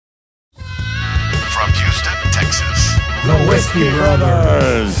The Whiskey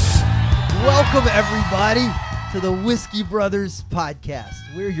Brothers. Welcome, everybody, to the Whiskey Brothers podcast.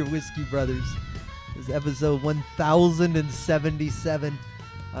 We're your Whiskey Brothers. This is episode 1077.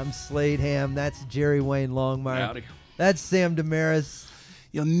 I'm Slade Ham. That's Jerry Wayne Longmire. Howdy. That's Sam Damaris.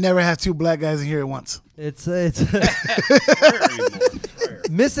 You'll never have two black guys in here at once. It's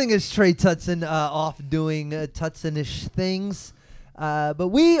missing is Trey Tutson, off doing Tutson-ish things. But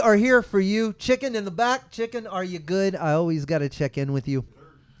we are here for you. Chicken in the back. Chicken, are you good? I always got to check in with you.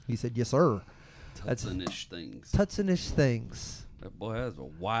 He said, yes, sir. Tutson-ish things. Tutson-ish things. That boy has a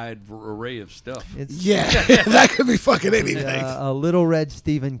wide array of stuff. Yeah, that could be fucking anything. A Little Red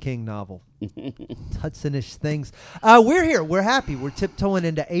Stephen King novel. Tutson-ish things. We're here. We're happy. We're tiptoeing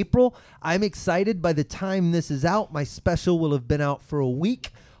into April. I'm excited. By the time this is out, my special will have been out for a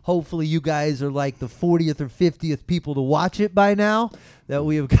week. Hopefully you guys are like the 40th or 50th people to watch it by now, that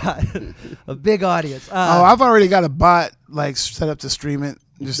we have got a big audience. I've already got a bot like set up to stream it.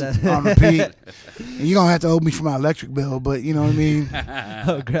 Just on repeat. You're going to have to owe me for my electric bill, but you know what I mean?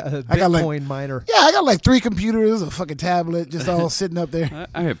 Bitcoin miner. Yeah, I got like 3 computers, a fucking tablet, just all sitting up there.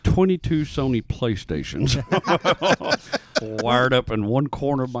 I have 22 Sony PlayStations wired up in one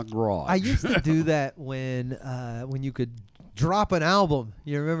corner of my garage. I used to do that when you could drop an album.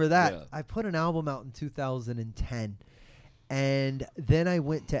 You remember that? Yeah. I put an album out in 2010, and then I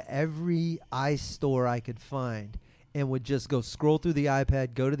went to every iStore I could find and would just go scroll through the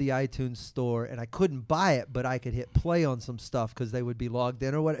iPad, go to the iTunes store, and I couldn't buy it, but I could hit play on some stuff because they would be logged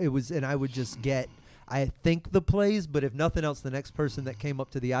in or what it was, and I would just get, I think, the plays, but if nothing else, the next person that came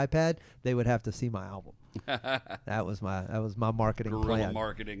up to the iPad, they would have to see my album. That was my marketing Guerrilla plan.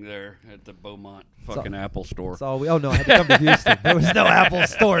 marketing there at the Beaumont fucking Apple store. Oh no, I had to come to Houston. There was no Apple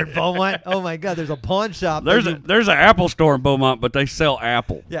store in Beaumont. Oh my God, there's a pawn shop. There's an Apple store in Beaumont, but they sell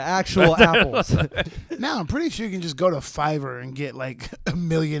Apple. Yeah, actual apples. Now I'm pretty sure you can just go to Fiverr and get like 1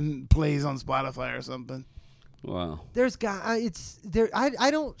 million plays on Spotify or something. Wow. There's I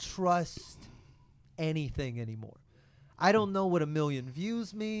don't trust anything anymore. I don't know what 1 million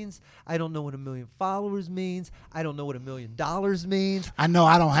views means. I don't know what 1 million followers means. I don't know what $1 million means. I know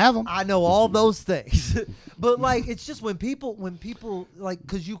I don't have them. I know all those things. But like, it's just when people like,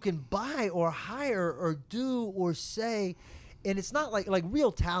 because you can buy or hire or do or say, and it's not like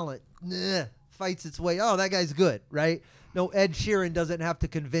real talent fights its way. Oh, that guy's good, right? No, Ed Sheeran doesn't have to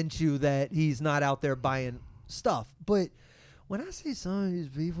convince you that he's not out there buying stuff. But when I see some of these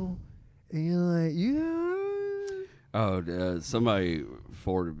people, and you're like, yeah. Oh, somebody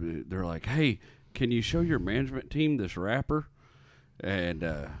forwarded me. They're like, "Hey, can you show your management team this rapper?" And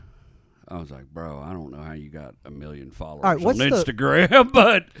I was like, "Bro, I don't know how you got 1 million followers on Instagram,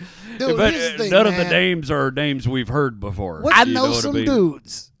 but none of the names are names we've heard before." I know some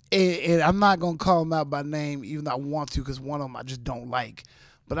dudes, and I'm not gonna call them out by name, even though I want to, because one of them I just don't like.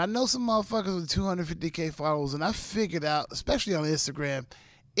 But I know some motherfuckers with 250K followers, and I figured out, especially on Instagram,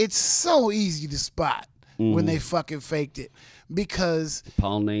 it's so easy to spot when they fucking faked it, because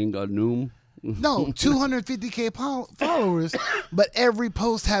Pauline Ganum. No, 250K followers, but every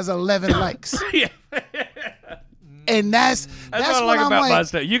post has 11 likes. Yeah. And that's what I like about my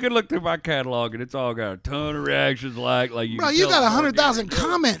stuff. You can look through my catalog and it's all got a ton of reactions. Like you got 100,000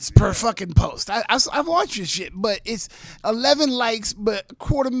 comments per fucking post. I've watched your shit, but it's 11 likes, but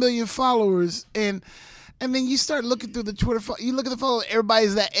 250,000 followers, and then you start looking through the Twitter. You look at the follow,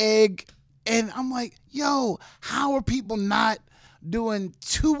 everybody's that egg. And I'm like, yo, how are people not doing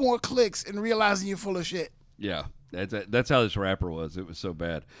 2 more clicks and realizing you're full of shit? Yeah, that's how this rapper was. It was so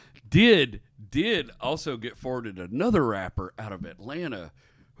bad. Did also get forwarded another rapper out of Atlanta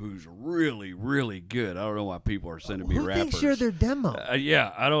who's really, really good. I don't know why people are sending me rappers. Who thinks you're their demo?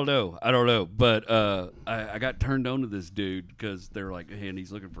 Yeah, I don't know. But I got turned on to this dude because they're like, hey, and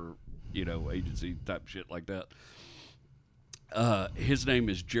he's looking for, agency type shit like that. His name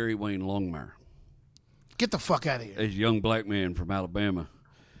is Jerry Wayne Longmire. Get the fuck out of here. He's a young black man from Alabama,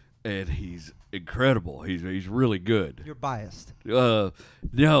 and he's incredible. He's really good. You're biased. No,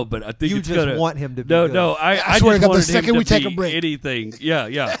 but I think you it's just want him to be good. No, I swear just to God, wanted the second him we to take be a break. anything.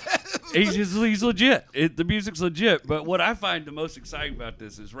 Yeah. He's legit. The music's legit. But what I find the most exciting about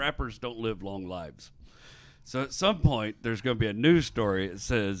this is rappers don't live long lives. So at some point, there's going to be a news story that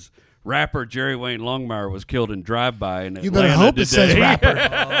says rapper Jerry Wayne Longmire was killed in drive-by in Atlanta. You better hope today. it says rapper.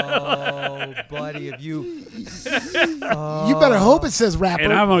 Oh, buddy, if you... You better hope it says rapper.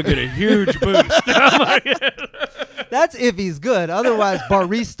 And I'm going to get a huge boost. That's if he's good. Otherwise,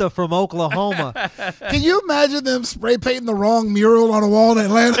 barista from Oklahoma. Can you imagine them spray painting the wrong mural on a wall in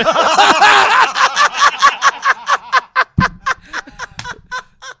Atlanta?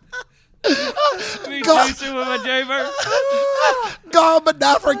 you chasing with my Jaybird? Gone but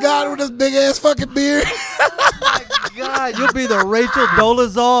not forgotten with this big ass fucking beard. Oh my God, you'll be the Rachel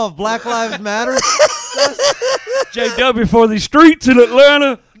Dolezal of Black Lives Matter. JW for these streets in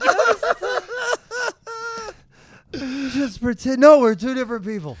Atlanta. Just pretend. No, we're two different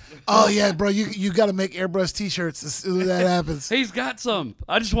people. Oh yeah, bro, you got to make airbrush T-shirts as soon as that happens. He's got some.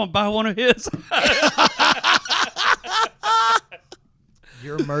 I just want to buy one of his.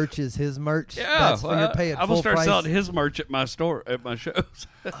 Your merch is his merch. Yeah, That's when you're paying I'm full gonna start price. selling his merch at my store, at my shows.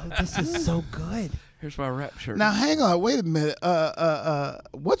 Oh, this is so good. Here's my rap shirt. Now hang on, wait a minute.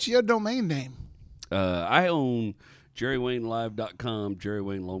 What's your domain name? I own JerryWayneLive.com,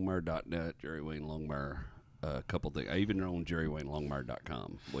 JerryWayneLongmire.net, Jerry Wayne Longmire, a couple things. I even own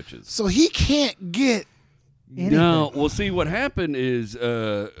JerryWayneLongmire.com, which is So he can't get. Anything. no. Well, see, what happened is,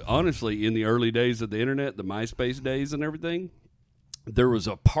 honestly, in the early days of the internet, the MySpace days and everything, there was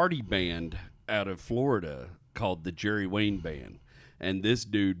a party band out of Florida called the Jerry Wayne Band, and this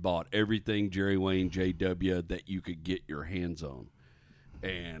dude bought everything Jerry Wayne JW that you could get your hands on,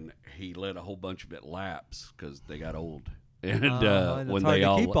 and he let a whole bunch of it lapse because they got old. And and when it's hard they to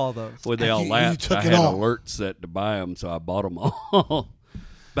all keep all those. when they all You lapsed, took I it had all. alerts set to buy them, so I bought them all.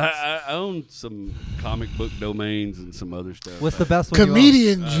 But I own some comic book domains and some other stuff. What's the best one?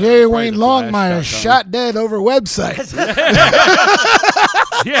 Comedian Jerry Wayne FridayTheFlash.com. Longmire shot dead over website.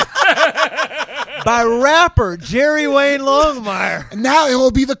 Yeah. By rapper Jerry Wayne Longmire. Now it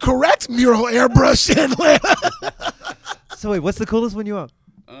will be the correct mural airbrush in Atlanta. So wait, what's the coolest one you own?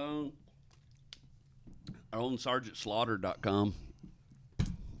 I own SergeantSlaughter.com.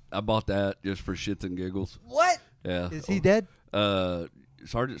 I bought that just for shits and giggles. What? Yeah. Is he dead?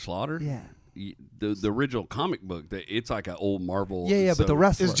 Sergeant Slaughter? Yeah. The original comic book, it's like an old Marvel. Yeah, but the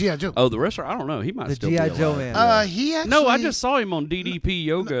wrestler. It's G.I. Joe. Oh, the wrestler? I don't know. He might The still be G.I. alive. Joe man. He actually. No, I just saw him on DDP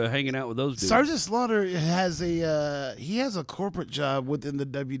Yoga hanging out with those dudes. Sergeant Slaughter has a corporate job within the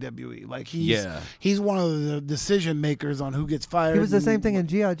WWE. Like he's one of the decision makers on who gets fired. He was the same thing in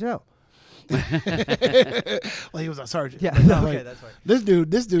G.I. Joe. Well, he was a sergeant. Yeah, No, okay, like, that's right. This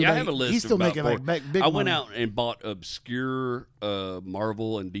dude, Yeah, I like, have a list. he's still of about making four. like big. I went money. out and bought obscure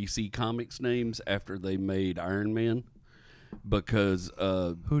Marvel and DC Comics names after they made Iron Man, because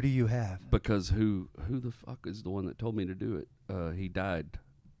Who do you have? who the fuck is the one that told me to do it? He died.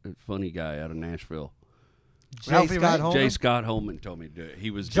 A funny guy out of Nashville. J. Ralphie Scott Ray? Holman? J. Scott Holman told me to do it.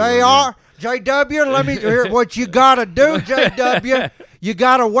 He was JR, JW, let me hear what you gotta do, JW. You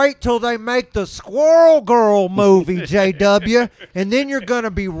gotta wait till they make the Squirrel Girl movie, JW, and then you're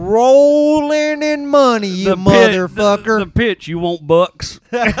gonna be rolling in money, you motherfucker. The pitch, you want bucks.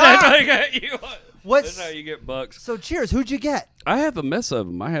 That's how you want. What's That's how you get bucks. so? Cheers. Who'd you get? I have a mess of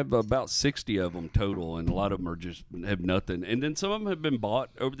them. I have about 60 of them total, and a lot of them are just have nothing. And then some of them have been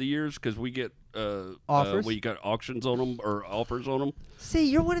bought over the years because we get Offers? we got auctions on them or offers on them. See,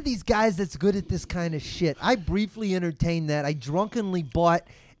 you're one of these guys that's good at this kind of shit. I briefly entertained that. I drunkenly bought,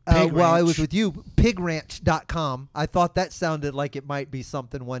 Pig while I Ranch. was with you, pigranch.com. I thought that sounded like it might be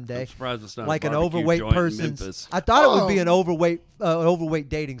something one day. I'm surprised it's not Like a an barbecue overweight joint in person's. Memphis. I thought it would be Oh. an overweight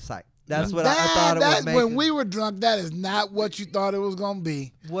dating site. That's what I thought it That's would make. when we were drunk. That is not what you thought it was gonna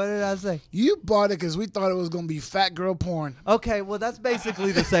be. What did I say? You bought it because we thought it was gonna be fat girl porn. Okay, well that's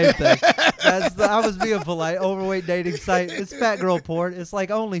basically the same thing. I was being polite. Overweight dating site. It's fat girl porn. It's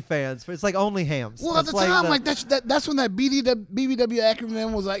like OnlyFans. It's like OnlyHams. Well, at It's the time, the- that's when that BBW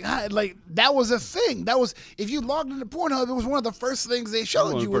acronym was like that was a thing. That was if you logged into Pornhub, it was one of the first things they showed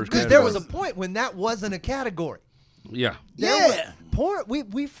One of you. the was first good. there was a point when that wasn't a category. Yeah. Yeah. Porn.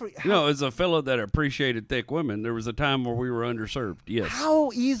 No, as a fellow that appreciated thick women, there was a time where we were underserved. Yes.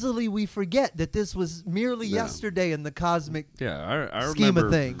 How easily we forget that this was merely yesterday in the cosmic. Yeah, I Scheme of remember,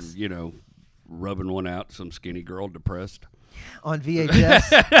 things. rubbing one out, some skinny girl depressed. On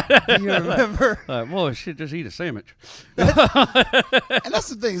VHS. Do you remember? Boy, shit, just eat a sandwich. And that's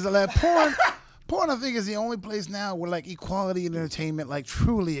the thing is that porn, I think, is the only place now where like equality and entertainment like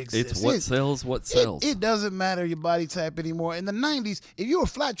truly exists. It's what sells, what sells. It doesn't matter your body type anymore. In the 90s, if you were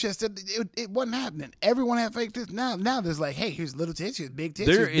flat chested, it wasn't happening. Everyone had fake tits. Now there's like, hey, here's little tits, here's big tits.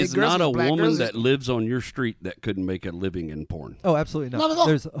 There here's is big girls, not a here's black woman girls, that lives on your street that couldn't make a living in porn. Oh, absolutely Not not. at all.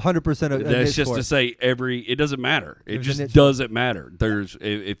 There's 100% of That's just to say it doesn't matter. It There's a just niche. doesn't matter. There's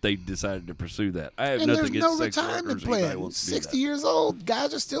if they decided to pursue that. I have And nothing there's no against sex retirement workers. Anybody plan. wants to do 60 years old,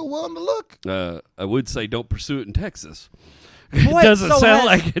 guys are still willing to look. that. I would say don't pursue it in Texas. Wait, It doesn't so sound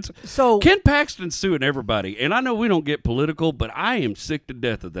has- like it's. so- Ken Paxton's suing everybody, and I know we don't get political, but I am sick to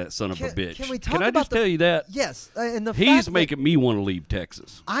death of that son of a bitch. Can we talk I about just tell you that? Yes, and the He's fact that making me want to leave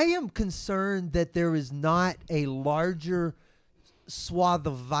Texas. I am concerned that there is not a larger swath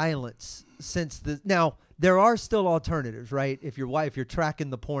of violence now there are still alternatives, right? If you're tracking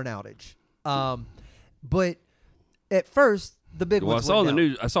the porn outage, but at first the big ones. I saw went the down.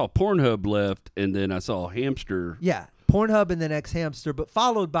 news. I saw Pornhub left, and then I saw Hamster. Yeah, Pornhub and then Hamster, but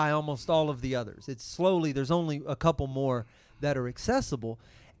followed by almost all of the others. It's slowly. There's only a couple more that are accessible.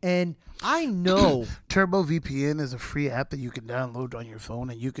 And I know Turbo VPN is a free app that you can download on your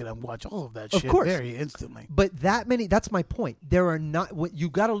phone, and you can watch all of that Of shit course. very instantly. But that's my point. There are not, you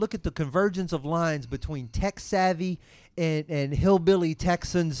got to look at the convergence of lines between tech savvy and hillbilly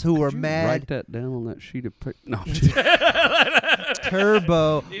Texans who are mad. Write that down on that sheet of paper. No,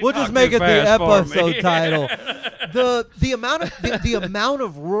 Turbo. We'll just talk make too it the fast for me. episode title. The amount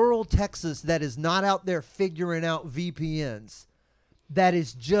of rural Texas that is not out there figuring out VPNs, that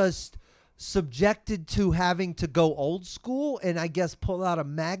is just subjected to having to go old school and I guess pull out a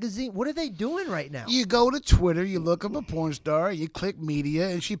magazine. What are they doing right now? You go to Twitter, you look up a porn star, you click media,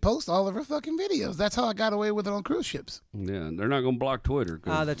 and she posts all of her fucking videos. That's how I got away with it on cruise ships. yeah, they're not going to block Twitter.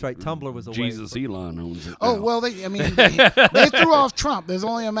 That's right. Tumblr was a way. Jesus Elon owns it. Oh, now. well, they threw off Trump. There's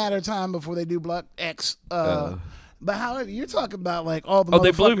only a matter of time before they do block X. But however, you're talking about like all the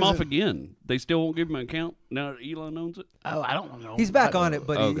they blew him motherfuckers off that- again. They still won't give him an account now that Elon owns it. Oh, I don't know. He's back on it,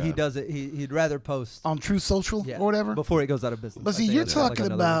 but Okay. he does it. He'd rather post On True Social or whatever. before it goes out of business. But I see, think you're that's like talking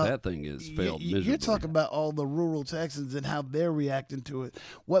another- about that thing is failed miserably. You're talking about all the rural Texans and how they're reacting to it.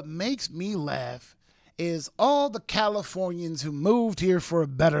 What makes me laugh is all the Californians who moved here for a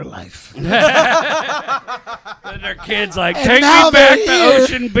better life. And their kids like, And take now me back they're to here.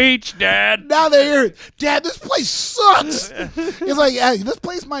 Ocean Beach, Dad. Now they're here. Dad, this place sucks. It's like, hey, this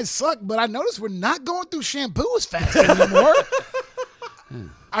place might suck, but I noticed we're not going through shampoo as fast anymore.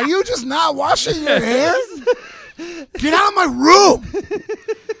 Are you just not washing your hair? Get out of my room.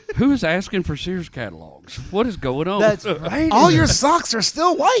 Who's asking for Sears catalogs? What is going on? That's right. All your socks are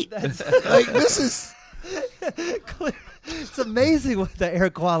still white. Like, this is... It's amazing what the air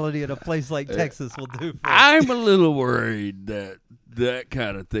quality in a place like Texas will do. I'm a little worried that that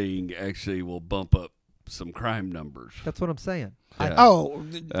kind of thing actually will bump up some crime numbers. That's what I'm saying. Oh,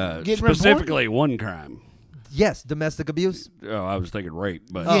 getting Specifically, one crime. Yes, domestic abuse. Oh, I was thinking rape,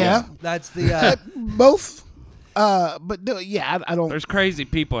 but Yeah. That's the. both. But no, yeah, I don't. there's crazy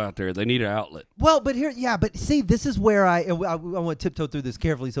people out there. They need an outlet. Well, but see, this is where I want to tiptoe through this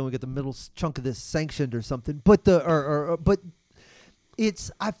carefully so we get the middle chunk of this sanctioned or something. But but it's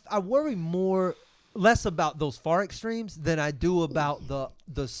I worry less about those far extremes than I do about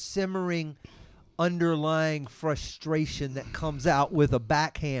the simmering underlying frustration that comes out with a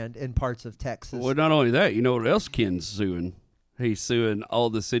backhand in parts of Texas. Well, not only that, you know what else Ken's suing? He's suing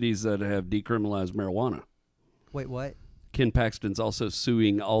all the cities that have decriminalized marijuana. Wait, what? Ken Paxton's also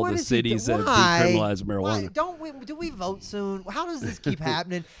suing all What the is he cities do- that Why? have decriminalized marijuana. Why? Do we vote soon? How does this keep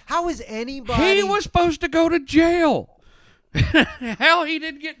happening? How is anybody? He was supposed to go to jail. Hell, he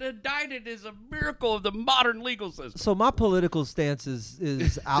didn't get indicted is a miracle of the modern legal system. So my political stance is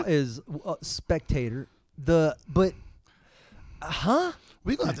spectator. We're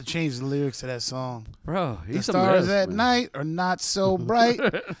We're going to have to change the lyrics to that song. Bro, The he's a stars mess, at man. night are not so bright.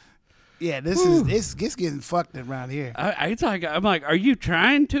 Yeah, it's getting fucked around here. I'm like, are you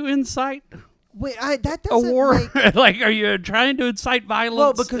trying to incite Wait, that a doesn't war? make. Like, are you trying to incite violence?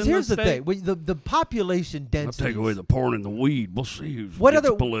 Well, because in here's the state? thing: the population I'll density. take away the porn and the weed. We'll see who's What gets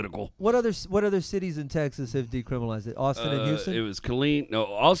other- political. What other cities in Texas have decriminalized it? Austin and Houston. It was Killeen. No,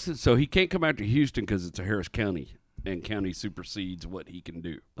 Austin. So he can't come out to Houston because it's a Harris County, and county supersedes what he can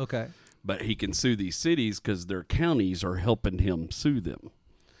do. Okay. But he can sue these cities because their counties are helping him sue them.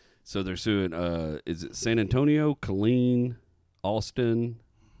 So they're suing. Is it San Antonio, Killeen, Austin?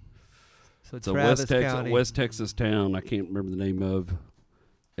 So It's a Travis County. West Texas town. I can't remember the name of.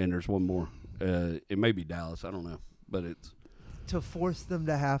 And there's one more. It may be Dallas. I don't know. But it's to force them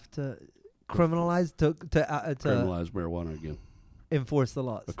to have to criminalize to criminalized marijuana again, enforce the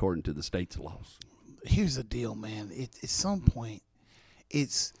laws. according to the state's laws. Here's the deal, man. At some point,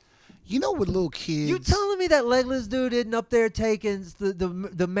 it's you know with little kids. You telling me that legless dude isn't up there taking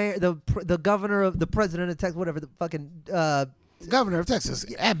the mayor, the governor of the president of Texas, whatever the fucking Governor of Texas,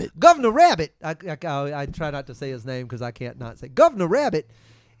 Abbott. Governor Rabbit. I try not to say his name because I can't not say Governor Rabbit.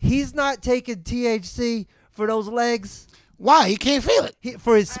 He's not taking THC for those legs. Why? He can't feel it.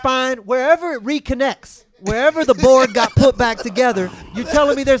 For his spine, wherever it reconnects, wherever the board got put back together. You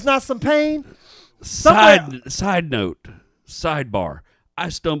telling me there's not some pain? Side note, sidebar. I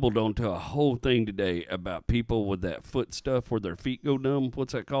stumbled onto a whole thing today about people with that foot stuff where their feet go numb.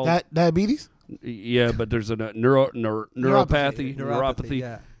 What's that called? Diabetes? Yeah, but there's a neuropathy.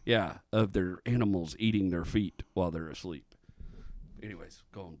 Yeah. Yeah, of their animals eating their feet while they're asleep. Anyways,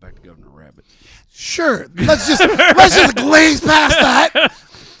 going back to Governor Rabbit. Sure. Let's just glaze past that.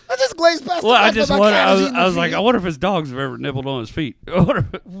 Let's just glaze past. Well, the I fact just that my wonder. cat is eating I was the like, feet. I wonder if his dogs have ever nibbled on his feet. I wonder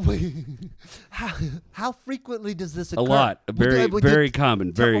if- How frequently does this occur? a lot, very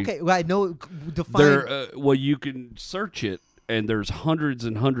common. Very. Okay, well, I know. Define. There, well, you can search it, and there's hundreds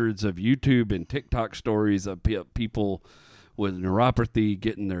and hundreds of YouTube and TikTok stories of people with neuropathy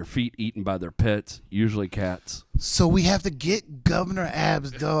getting their feet eaten by their pets, usually cats. So we have to get Governor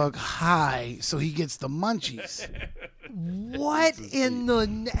Ab's dog high so he gets the munchies. What in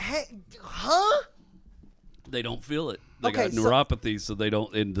the huh? They don't feel it. They Okay, got so- neuropathy, so they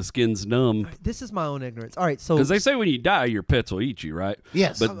don't, and the skin's numb. This is my own ignorance. All right, so Because they say when you die, your pets will eat you, right?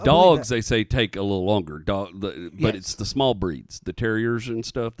 Yes. But I believe dogs, that. they say, take a little longer. But Yes. it's the small breeds, the terriers and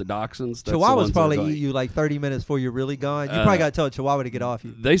stuff, the dachshunds. That's the Chihuahuas ones that probably don't eat you like 30 minutes before you're really gone. You probably got to tell a Chihuahua to get off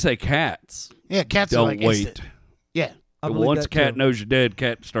you. They say cats Yeah, cats are don't like wait. instant. Yeah. I believe Once that, cat too. knows you're dead,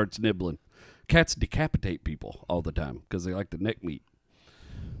 cat starts nibbling. Cats decapitate people all the time because they like the neck meat.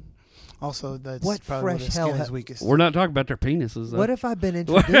 Also, that's What probably where fresh the hell skin ha- is weakest. We're not talking about their penises. Though. What if I've been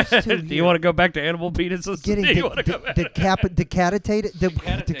introduced to Do you want to go back to animal penises? getting Do you want to go back? decapitated?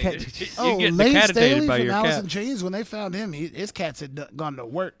 Decapitated. You Oh, get Lane decapitated Staley by from your Alice cat. in Chains, when they found him, his cats had gone to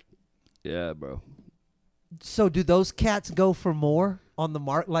work. Yeah, bro. So do those cats go for more on the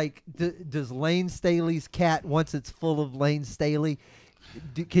mark? Like, does Lane Staley's cat, once it's full of Lane Staley,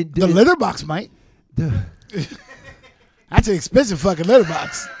 The litter box might. That's an expensive fucking litter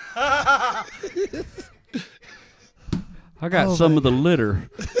box. I got some of the litter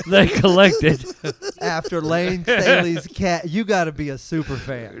they collected. after Lane Staley's cat, you got to be a super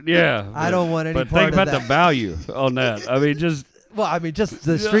fan. Yeah. I don't want any But part think of about that. the value on that. I mean, just Well, I mean, just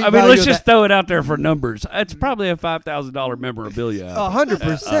the street let's value of just that. throw it out there for numbers. It's probably a $5,000 memorabilia.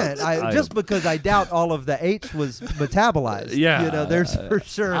 100%. Just because I doubt all of the H was metabolized. Yeah. You know, there's for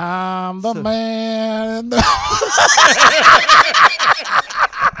sure. I'm the man.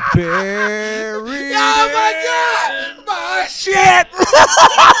 Buried. Oh my god! My shit!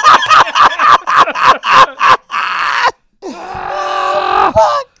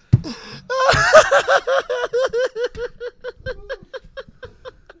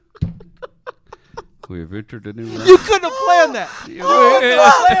 We have entered a new realm. You couldn't have planned that. We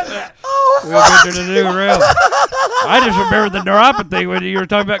have entered a new realm. I just remember the neuropathy when you were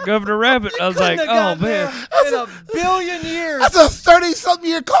talking about Governor Rabbit. I was like, Couldn't have oh, gotten man. there in a billion years. That's a 30-something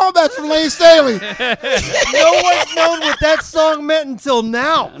year callback from Lane Staley. No one's known what that song meant until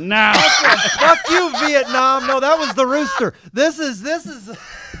now. Now. Fuck you, Vietnam. No, that was the rooster. This is.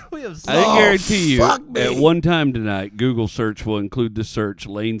 We have. I guarantee you, fuck me. at one time tonight, Google search will include the search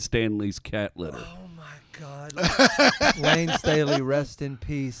Lane Stanley's cat litter. Oh my God. Lane Staley, rest in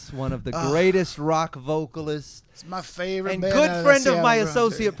peace. One of the greatest rock vocalists It's my favorite and band good out of friend the of my Seattle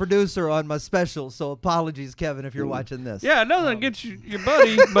associate producer on my special. So apologies, Kevin, if you're watching this. Yeah, nothing against your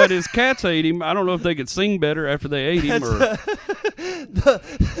buddy, but his cats ate him. I don't know if they could sing better after they ate him. Or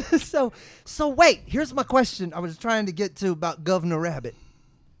So wait. Here's my question. I was trying to get to about Governor Rabbit.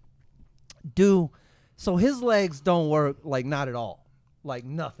 So his legs don't work, like, not at all, like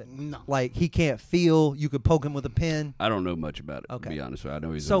nothing. No. Like he can't feel. You could poke him with a pin. I don't know much about it, Okay. to be honest with you. I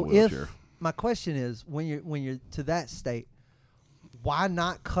know he's in a So wheelchair. if my question is, when you're to that state, why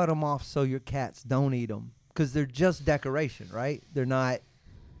not cut them off so your cats don't eat them? Because they're just decoration, right? They're not.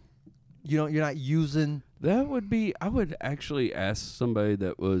 You're not using. That would be, I would actually ask somebody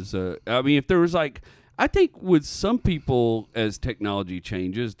that was, I mean, if there was like, I think with some people, as technology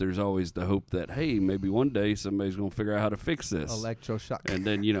changes, there's always the hope that, hey, maybe one day somebody's going to figure out how to fix this. Electroshock. And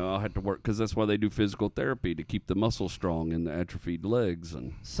then, I'll have to work, because that's why they do physical therapy, to keep the muscles strong in the atrophied legs.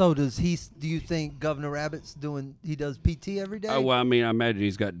 And So do you think Governor Rabbit's he does PT every day? well, I mean, I imagine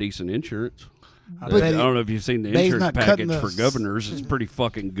he's got decent insurance. I bet don't know if you've seen the bet he's insurance not cutting package for governors. It's pretty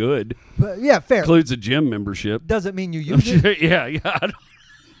fucking good. But, yeah, fair. Includes a gym membership. Doesn't mean you use it. Yeah. I don't-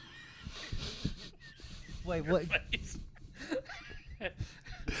 Wait, what?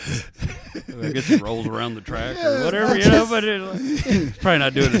 I guess he rolls around the track or whatever, but he's probably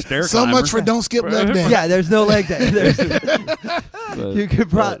not doing a stair So climber. much for don't skip leg day. Yeah, there's no leg day. But- You could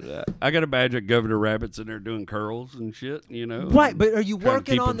probably. but, I got to imagine Governor Rabbit's in there doing curls and shit, Right, but are you trying to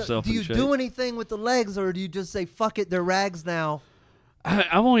working keep on himself do in you shape. do anything with the legs, or do you just say fuck it, they're rags now?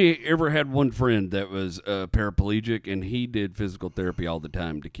 I've only ever had one friend that was paraplegic, and he did physical therapy all the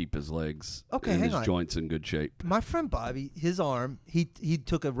time to keep his legs Okay, and hang his on. joints in good shape. My friend Bobby, his arm, he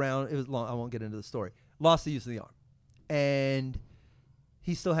took a round. It was long. I won't get into the story. Lost the use of the arm, and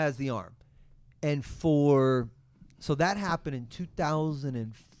he still has the arm. And so that happened in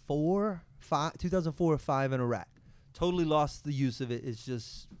 2004 or 5 in Iraq. Totally lost the use of it. It's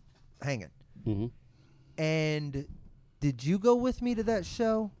just hanging. Mm-hmm. And did you go with me to that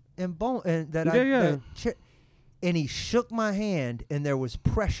show? And and he shook my hand, and there was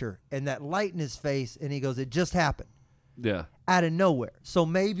pressure and that light in his face, and he goes, "It just happened." Yeah. Out of nowhere. So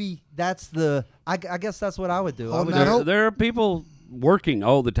maybe that's the. I guess that's what I would do. There are people working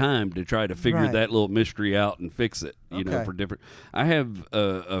all the time to try to figure that little mystery out and fix it. You know, for different. I have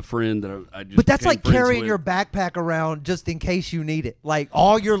a friend that I just. But that's like carrying with. your backpack around just in case you need it. Like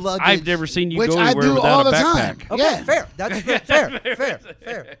all your luggage. I've never seen you which go I anywhere do without all a the backpack. time. Okay, Yeah. fair. That's fair.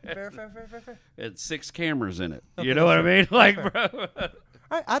 Fair. It's 6 cameras in it. You know what I mean? Like, bro.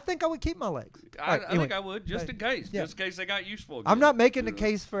 I think I would keep my legs. I think I would, just in case. Yeah. Just in case they got useful again. I'm not making the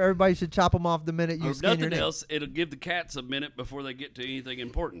case for everybody should chop them off the minute you skin your nothing knee. else, it'll give the cats a minute before they get to anything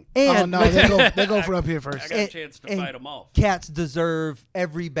important. And they go for up here I first. got a chance to fight them off. Cats deserve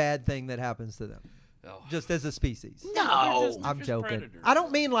every bad thing that happens to them. Oh. Just as a species. No, They're I'm just joking. predators. I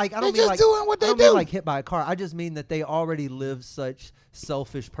don't mean like They're just doing what they I don't do. mean like hit by a car. I just mean that they already live such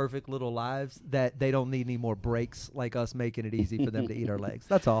selfish, perfect little lives that they don't need any more breaks like us making it easy for them to eat our legs.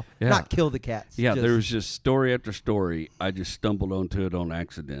 That's all. Yeah. Not kill the cats. Yeah, just, there was just story after story. I just stumbled onto it on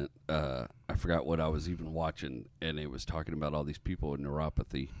accident. I forgot what I was even watching, and it was talking about all these people with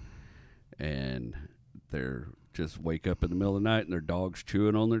neuropathy, and they're just wake up in the middle of the night and their dog's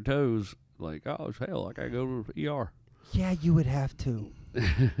chewing on their toes. Like, oh, hell, I got to go to the ER. Yeah, you would have to.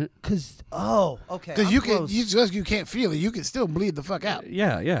 Because you can't feel it. You can still bleed the fuck out.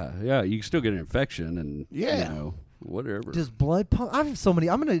 Yeah. You can still get an infection and, Yeah. whatever. Just blood pump. I have so many.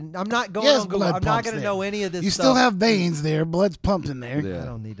 I'm not going Yes, on Google. blood I'm not pumps going to there. know any of this You stuff. still have veins there. Blood's pumped in there. Yeah. I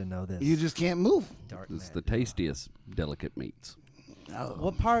don't need to know this. You just can't move. Dark It's matter. the tastiest delicate meats. Oh.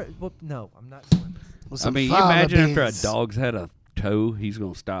 What part? No, I'm not doing this. With I some mean, you fava imagine after a beans. dog's had a toe, he's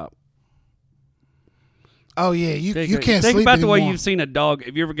going to stop. Oh yeah, you can't think sleep about the way anymore. you've seen a dog.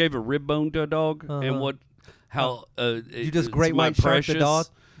 Have you ever gave a rib bone to a dog and how You just it's great my white shark precious, the dog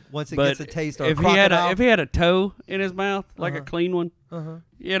once it but gets a taste. Or if a he had crocodile. if he had a toe in his mouth, like a clean one,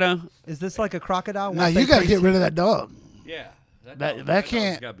 Is this like a crocodile? Now you got to get rid of that dog. yeah, that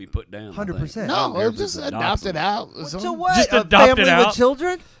can't. got to be put down. 100%. No, just adopt it out. So what? Just a adopt family it out. with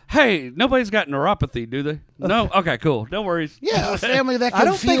children? Hey, nobody's got neuropathy, do they? No. Okay, cool. No worries. Yeah, a family that I can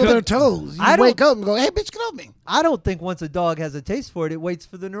don't think feel that- their toes. You I don't- wake up and go, "Hey, bitch, get off me." I don't think once a dog has a taste for it, it waits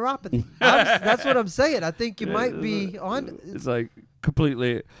for the neuropathy. That's what I'm saying. I think you might be on. It's like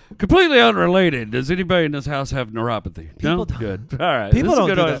completely unrelated. Does anybody in this house have neuropathy? No. don't- Good. All right. People this don't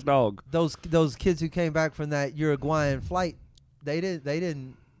is a do good honest that. dog. Those kids who came back from that Uruguayan flight, they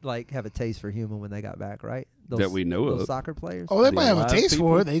didn't like have a taste for human when they got back, right? That we know those of. soccer players. Oh, they The might have a alive taste people?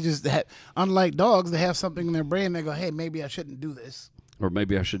 for it. They just unlike dogs, they have something in their brain. They go, "Hey, maybe I shouldn't do this," Or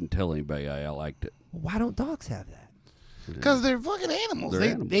maybe I shouldn't tell anybody I liked it. Why don't dogs have that? because they're fucking animals. They're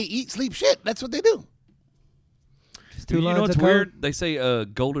animals. They eat, sleep, shit. That's what they do. Just You know lines what's of code? weird? They say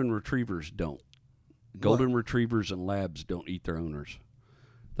golden retrievers don't. Golden retrievers and labs don't eat their owners.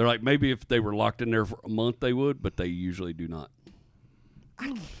 They're like, maybe if they were locked in there for a month they would, but they usually do not.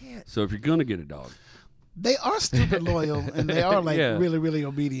 I can't. So if you're going to get a dog. They are stupid loyal and they are like Yeah. really, really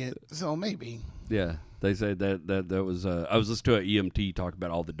obedient. So maybe. Yeah. They say that was I was listening to an EMT talk about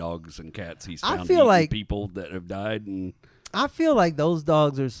all the dogs and cats he's I found feel eating like- people that have died, and I feel like those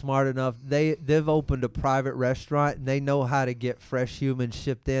dogs are smart enough. They've opened a private restaurant and they know how to get fresh humans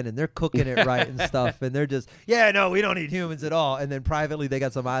shipped in, and they're cooking it right and stuff. And they're just, no, we don't eat humans at all. And then privately they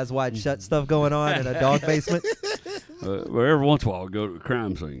got some eyes wide shut stuff going on in a dog basement. well, every once in a while I'll go to a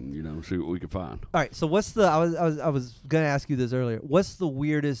crime scene, see what we can find. All right, so what's the? I was gonna ask you this earlier. What's the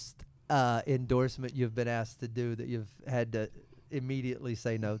weirdest endorsement you've been asked to do that you've had to immediately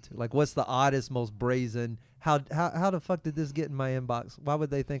say no to? Like, what's the oddest, most brazen? How the fuck did this get in my inbox? Why would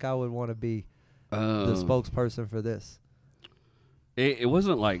they think I would want to be the spokesperson for this? It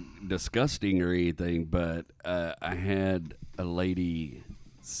wasn't like disgusting or anything, but I had a lady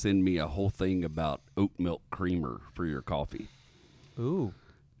send me a whole thing about oat milk creamer for your coffee. Ooh.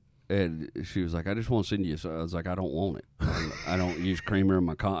 And she was like, I just want to send you. So I was like, I don't want it. I don't use creamer in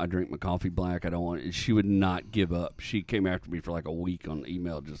my I drink my coffee black. I don't want it. She would not give up. She came after me for like a week on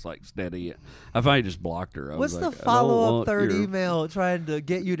email, just like steady. I finally just blocked her. What's was the like, I don't follow-up want third your- email trying to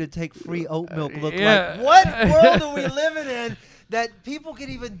get you to take free oat milk look yeah. like? What world are we living in that people can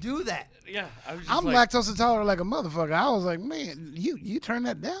even do that? Yeah, I was just I'm like, lactose intolerant like a motherfucker. I was like, man, you turn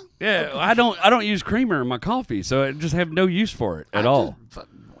that down? yeah, I don't use creamer in my coffee, so I just have no use for it at all.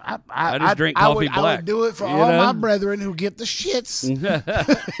 I just drink coffee I black, would do it for you all know? my brethren who get the shits.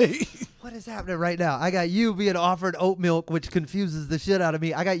 What is happening right now? I got you being offered oat milk, which confuses the shit out of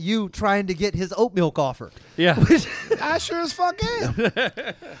me. I got you trying to get his oat milk offer. Yeah. I sure as fuck am.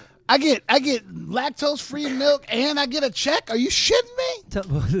 I get lactose-free milk and I get a check. Are you shitting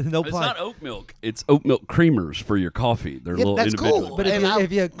me? No It's pun. not oat milk. It's oat milk creamers for your coffee. They're Yeah, little that's individual. cool. But And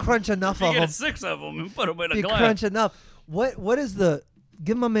if you crunch enough you of get them, 6 of them and put them in a you glass. crunch enough. What is the?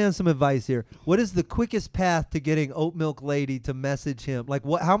 Give my man some advice here. What is the quickest path to getting Oat Milk Lady to message him? Like,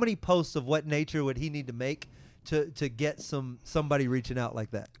 what? How many posts of what nature would he need to make to get somebody reaching out like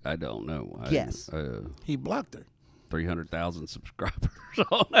that? I don't know. Guess. He blocked her. 300,000 subscribers. No,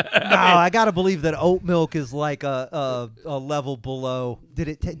 I gotta believe that oat milk is like a level below.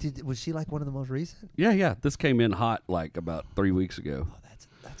 Was she like one of the most recent? Yeah. This came in hot like about 3 weeks ago. Oh,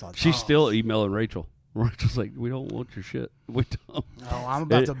 that's on. She's still emailing Rachel. Rachel's like, we don't want your shit. We don't. Oh, I'm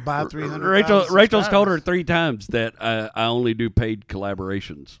about to buy 300. Rachel's told her 3 times that I only do paid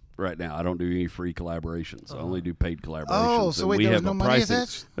collaborations right now. I don't do any free collaborations. I only do paid collaborations. Oh, so And wait, we there was have no a money pricing.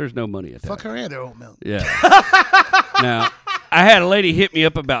 attached? There's no money attached. Fuck her and her oat milk. Yeah. Now, I had a lady hit me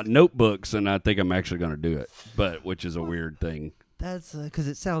up about notebooks, and I think I'm actually going to do it, which is a weird thing. That's because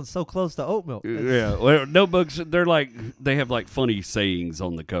it sounds so close to oat milk. Yeah, well, notebooks, they have like funny sayings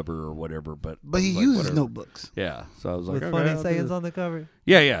on the cover or whatever. But He like, uses whatever. notebooks. Yeah, so I was like, With okay, funny I'll do sayings this. on the cover.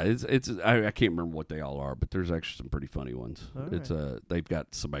 Yeah. I can't remember what they all are, but there's actually some pretty funny ones. All right. It's they've got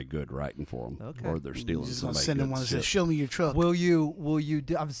somebody good writing for them, Okay. or they're stealing Just gonna somebody send him good one that shit. says, "Show me your truck." Will you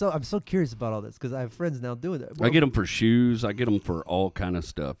do? I'm so curious about all this because I have friends now doing that. I get them for shoes. I get them for all kind of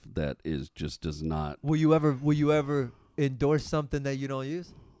stuff that does not. Will you ever endorse something that you don't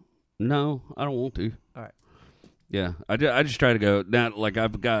use? No, I don't want to. All right. Yeah, I just try to go now. Like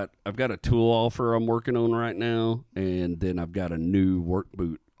I've got a tool offer I'm working on right now, and then I've got a new work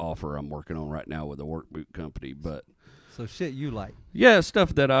boot offer I'm working on right now with a work boot company. But So shit you like. yeah,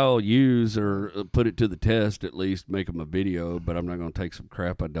 stuff that I'll use or put it to the test, at least make them a video. But I'm not going to take some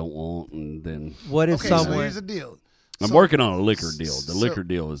crap I don't want, and then What if Okay, so someone? here's the deal. I'm So- working on a liquor deal. The so- liquor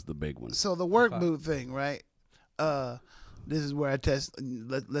deal is the big one. So the work boot thing, right? This is where I test.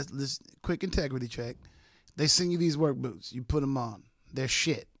 Let's quick integrity check. They send you these work boots. You put them on. They're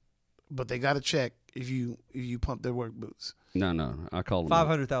shit, but they got to check if you pump their work boots. No, I called them.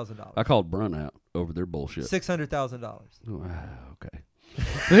 $500,000. I called Brun out over their bullshit. $600,000.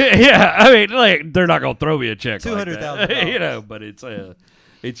 Okay. Yeah, I mean, like they're not gonna throw me a check. $200,000. You know, but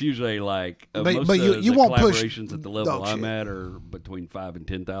it's usually like most but of you the won't push collaborations at the level dog I'm shit. at are between 5,000 and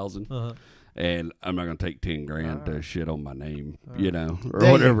 10,000, Uh-huh. and I'm not gonna take 10 grand to shit on my name, you know, or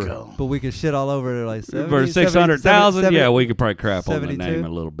There whatever. you go. But we could shit all over it like For 70, 600,000, yeah, we could probably crap on the 72, name a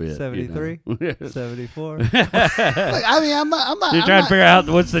little bit. 73, you know? 74. Look, I mean, I'm not. You're trying to figure out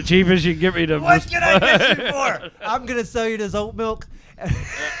what's the cheapest you can get me to. What can I get you for? I'm gonna sell you this oat milk.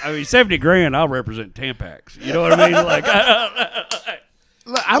 I mean, 70 grand. I'll represent Tampax. You know what I mean? Like.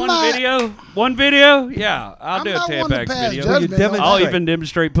 Look, I'm not. One video? Yeah, I'll I'm do a not one to Tampax pass video. judgment on I'll that. even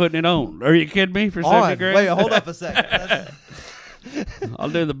demonstrate putting it on. Are you kidding me for 70 grand? Wait, hold up a second. I'll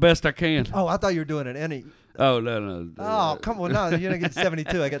do the best I can. Oh, I thought you were doing it any. Oh, no. Oh, come on, no, you're gonna get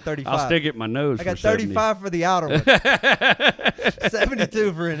 72. I got 35. I'll stick it in my nose. I got for 70. 35 for the outer one.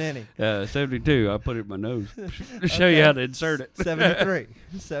 72 for an innie. 72. I'll put it in my nose. Show you how to insert it. 73,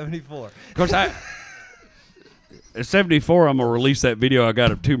 74. Of course, at 74, I'm going to release that video I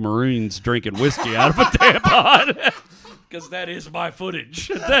got of 2 Marines drinking whiskey out of a tampon. Because that is my footage.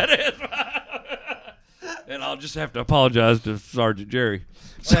 That is my... And I'll just have to apologize to Sergeant Jerry.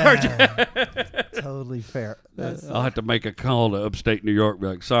 Totally fair. I'll have to make a call to upstate New York. Be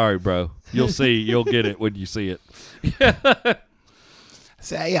like, sorry, bro. You'll see. You'll get it when you see it.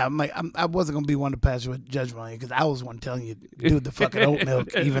 Say, yeah, I wasn't gonna be one to pass your judgment on you because I was one telling you to do the fucking oat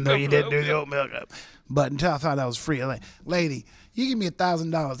milk, even though you didn't do the oat milk. But until I found out it was free, I'm like, lady, you give me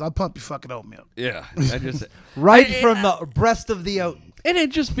 $1,000, I'll pump your fucking oat milk. Yeah. I just Right from the breast of the oat. And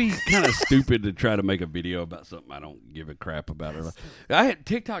it'd just be kind of stupid to try to make a video about something I don't give a crap about.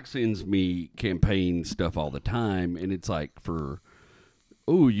 TikTok sends me campaign stuff all the time, and it's like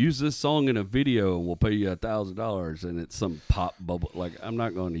use this song in a video and we'll pay you $1,000, and it's some pop bubble. Like, I'm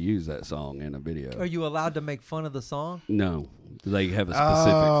not going to use that song in a video. Are you allowed to make fun of the song? No, they have a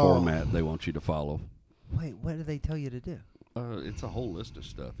specific format they want you to follow. Wait, what do they tell you to do? It's a whole list of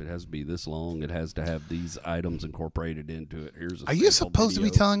stuff. It has to be this long. It has to have these items incorporated into it. Here's a Are you sample supposed to be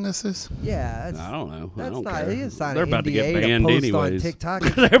video. telling us this? Yeah, I don't know. I That's don't not. care. He didn't sign They're an about to get NDA banned post anyways. on TikTok.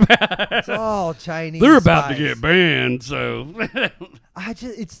 It's all Chinese. They're about to spies. get banned, so I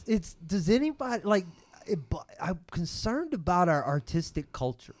just it's does anybody like I'm concerned about our artistic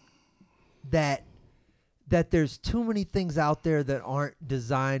culture that that there's too many things out there that aren't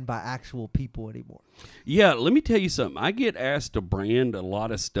designed by actual people anymore. Yeah, let me tell you something. I get asked to brand a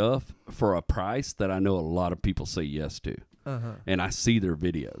lot of stuff for a price that I know a lot of people say yes to. And I see their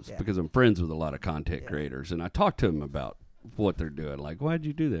videos because I'm friends with a lot of content creators, and I talk to them about what they're doing. Like, why'd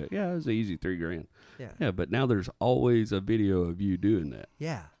you do that? Yeah, it was an easy $3,000. Yeah, but now there's always a video of you doing that.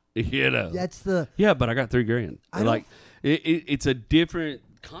 Yeah. You know, that's the but I got $3,000. Like, it's a different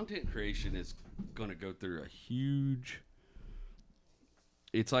content creation is going to go through a huge.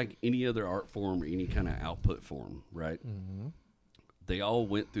 It's like any other art form or any kind of output form, right? They all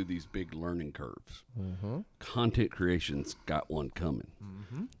went through these big learning curves. Content creation's got one coming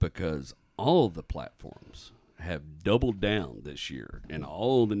because all of the platforms have doubled down this year, and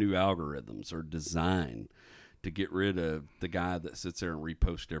all the new algorithms are designed to get rid of the guy that sits there and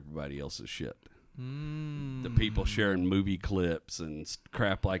reposts everybody else's shit. The people sharing movie clips and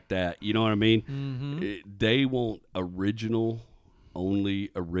crap like that. You know what I mean? They want original,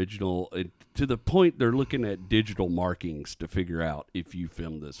 to the point they're looking at digital markings to figure out if you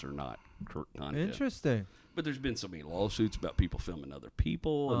film this or not. Content. Interesting. But there's been so many lawsuits about people filming other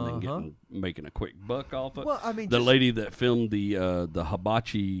people and then making a quick buck off it. Well, I mean, the lady that filmed the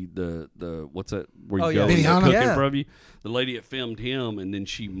hibachi, the what's that? Where you go yeah. and cook in front of you. The lady that filmed him, and then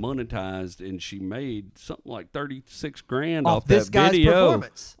she monetized, and she made something like $36,000 off this that guy's video,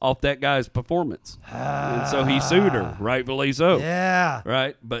 performance. Off that guy's performance. And so he sued her, rightfully so. Yeah.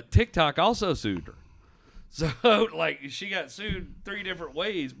 Right, but TikTok also sued her. So, like, she got sued 3 different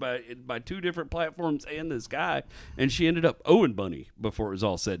ways by 2 different platforms and this guy, and she ended up owing money before it was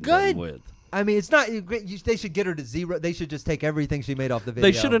all said and done with. I mean, it's not. They should get her to zero. They should just take everything she made off the video.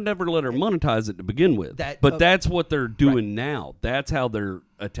 They should have never let her monetize it to begin with. But that's what they're doing now. That's how they're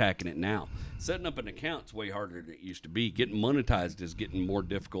attacking it now. Setting up an account's way harder than it used to be. Getting monetized is getting more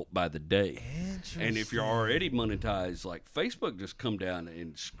difficult by the day. And if you're already monetized, like Facebook just come down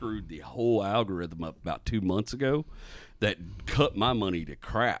and screwed the whole algorithm up about 2 months ago. That cut my money to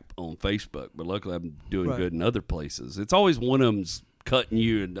crap on Facebook. But luckily I'm doing good in other places. It's always one of them's cutting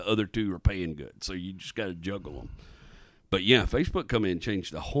you and the other 2 are paying good. So you just got to juggle them. But yeah, Facebook come in and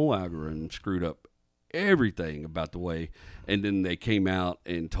changed the whole algorithm, screwed up everything about the way. And then they came out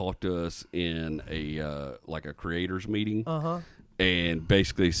and talked to us in a like a creators meeting. And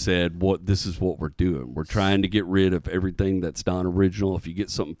basically said, this is what we're doing. We're trying to get rid of everything that's non-original. If you get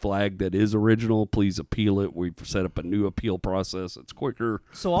something flagged that is original, please appeal it. We've set up a new appeal process. It's quicker.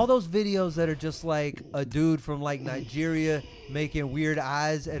 So all those videos that are just like a dude from like Nigeria making weird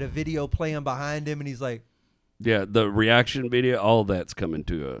eyes at a video playing behind him, and he's like, yeah, the reaction video, all that's coming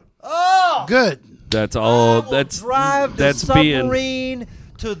to good. That's all. Drive the submarine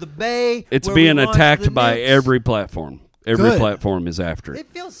to the bay. It's being attacked by every platform. Every platform is after it.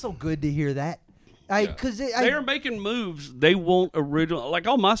 It feels so good to hear that. Because they are making moves. They want original. Like,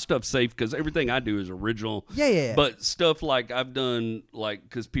 all my stuff's safe because everything I do is original. Yeah. But stuff like I've done, like,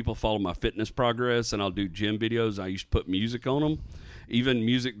 because people follow my fitness progress, and I'll do gym videos. I used to put music on them. Even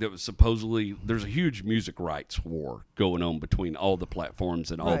music that was supposedly, there's a huge music rights war going on between all the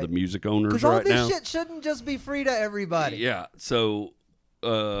platforms and all the music owners right now. Because all this shit shouldn't just be free to everybody. Yeah. So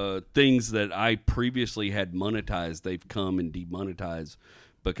things that I previously had monetized, they've come and demonetized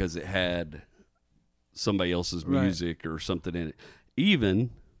because it had somebody else's music or something in it. Even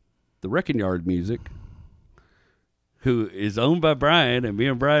the Wrecking Yard music, who is owned by Brian, and me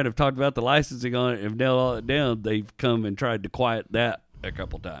and Brian have talked about the licensing on it and nailed all it down, they've come and tried to quiet that a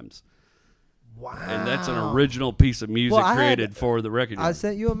couple times. Wow. And that's an original piece of music created for the Wrecking Yard. I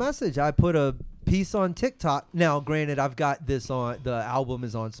sent you a message. I put a piece on TikTok. Now, granted, I've got this on, the album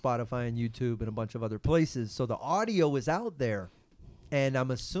is on Spotify and YouTube and a bunch of other places, so the audio is out there. And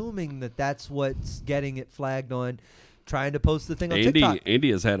I'm assuming that that's what's getting it flagged on trying to post the thing on TikTok.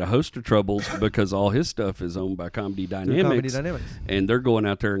 Andy has had a host of troubles because all his stuff is owned by Comedy Dynamics. And they're going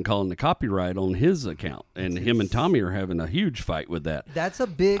out there and calling the copyright on his account. And him and Tommy are having a huge fight with that. That's a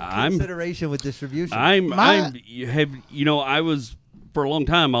big consideration with distribution. I was, for a long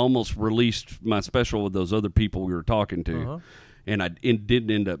time, I almost released my special with those other people we were talking to. And I didn't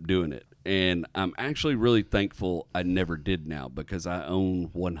end up doing it. And I'm actually really thankful I never did now, because I own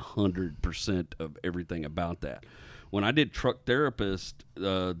 100% of everything about that. When I did Truck Therapist,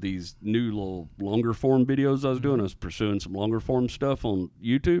 these new little longer form videos I was doing, I was pursuing some longer form stuff on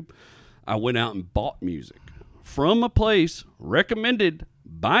YouTube. I went out and bought music from a place recommended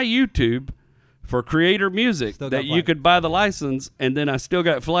by YouTube for creator music that you could buy the license, and then I still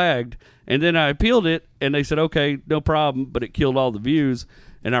got flagged. And then I appealed it, and they said, okay, no problem, but it killed all the views.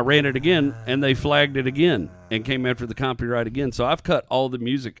 And I ran it again, and they flagged it again and came after the copyright again. So I've cut all the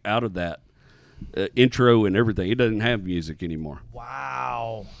music out of that intro and everything. It doesn't have music anymore.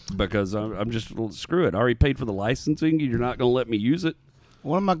 Wow. Because I'm just, well, screw it. I already paid for the licensing. You're not going to let me use it?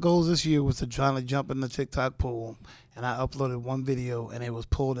 One of my goals this year was to try to jump in the TikTok pool, and I uploaded one video, and it was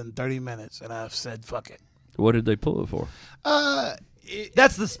pulled in 30 minutes, and I said, fuck it. What did they pull it for?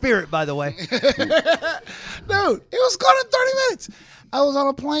 That's the spirit, by the way. Dude, it was gone in 30 minutes. I was on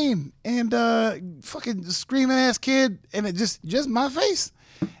a plane, and fucking screaming ass kid, and it just my face.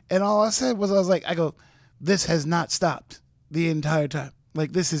 And all I said was, I go, this has not stopped the entire time.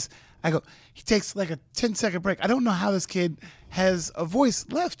 Like, this is, I go, he takes like a 10-second break. I don't know how this kid has a voice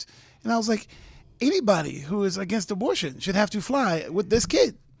left. And I was like, anybody who is against abortion should have to fly with this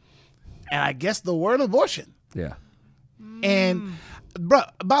kid. And I guess the word abortion. Yeah. And, bro,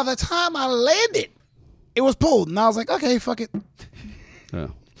 by the time I landed, it was pulled. And I was like, okay, fuck it.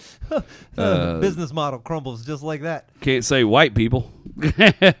 Oh. Business model crumbles just like that. Can't say white people.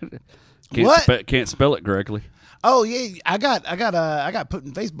 Can't spell it correctly. Oh yeah, I got put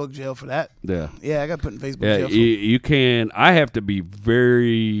in Facebook jail for that. Yeah, I got put in Facebook yeah. jail. You can. I have to be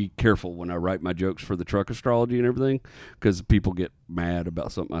very careful when I write my jokes for the truck astrology and everything, because people get mad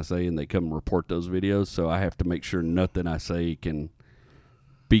about something I say and they come and report those videos. So I have to make sure nothing I say can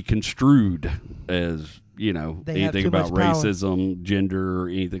be construed as, anything about racism, gender, or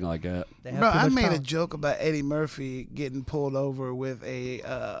anything like that. Bro, I made a joke about Eddie Murphy getting pulled over with a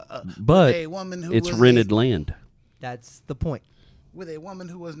woman who it's was rented land. That's the point. With a woman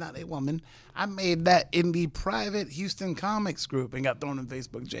who was not a woman. I made that in the private Houston comics group and got thrown in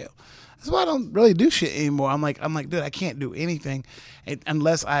Facebook jail. That's why I don't really do shit anymore. I'm like, dude, I can't do anything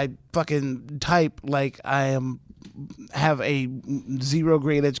unless I fucking type like I have a 0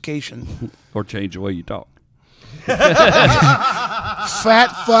 grade education. Or change the way you talk. Fat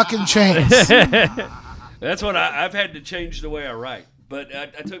fucking chance. That's what I've had to change the way I write. But I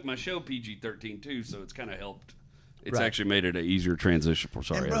took my show PG-13 too, so it's kind of helped. It's actually made it an easier transition.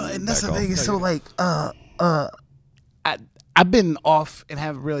 And that's the thing. So like, I've been off and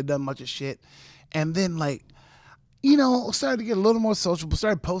haven't really done much of shit, and then like, started to get a little more sociable,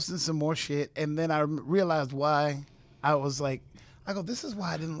 started posting some more shit, and then I realized why. I was like, this is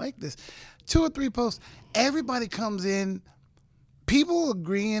why I didn't like this. 2 or 3 posts, everybody comes in, people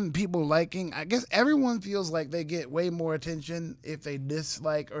agreeing, people liking. I guess everyone feels like they get way more attention if they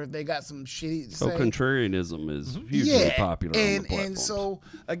dislike or if they got some shitty to say. Contrarianism is hugely popular on the platforms. And so,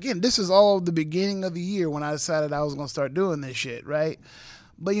 again, this is all the beginning of the year when I decided I was going to start doing this shit, right?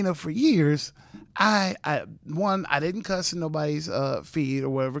 But, for years, I didn't cuss in nobody's feed or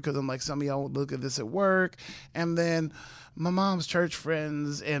whatever, because I'm like, some of y'all would look at this at work. And then my mom's church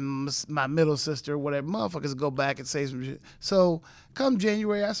friends and my middle sister, whatever, motherfuckers go back and say some shit. So come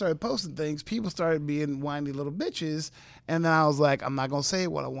January, I started posting things. People started being whiny little bitches. And then I was like, I'm not going to say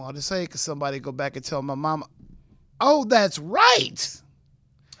what I wanted to say, because somebody go back and tell my mama, oh, that's right.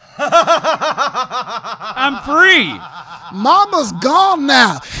 I'm free. Mama's gone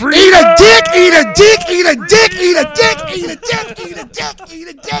now. Free. Eat a dick, eat a dick, eat a dick, eat a dick, eat a dick, eat a dick, eat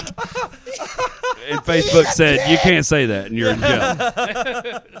a dick. And Facebook said, you can't say that, and you're in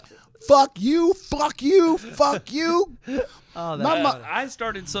jail. Fuck you, fuck you, fuck you. I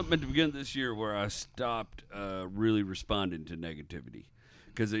started something at the beginning of this year where I stopped really responding to negativity,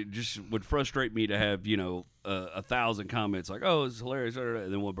 because it just would frustrate me to have, 1,000 comments like, oh, it's hilarious,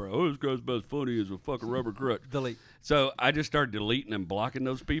 and then one bro, oh, this guy's about as funny as a fucking rubber crutch. Delete. So I just started deleting and blocking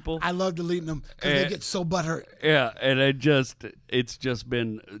those people. I love deleting them because they get so butthurt. Yeah, and it's just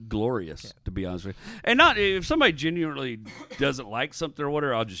been glorious, to be honest with you. And not if somebody genuinely doesn't like something or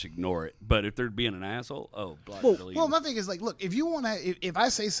whatever, I'll just ignore it. But if they're being an asshole, block, delete. Well, my thing is like, look, if you want to, if I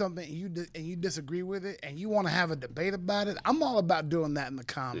say something and you disagree with it and you want to have a debate about it, I'm all about doing that in the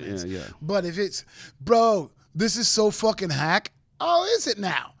comments. Yeah. But if it's, bro, this is so fucking hack. Oh, is it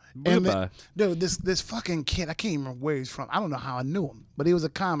now? And then, dude, this fucking kid, I can't even remember where he's from. I don't know how I knew him, but he was a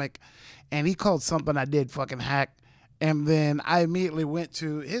comic, and he called something I did fucking hack. And then I immediately went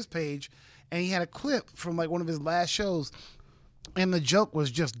to his page, and he had a clip from like one of his last shows, and the joke was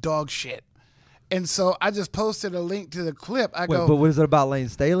just dog shit. And so I just posted a link to the clip. But what is it about Lane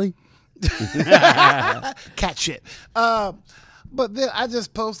Staley? Cat shit. But then I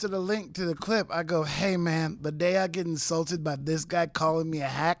just posted a link to the clip. I go, hey, man, the day I get insulted by this guy calling me a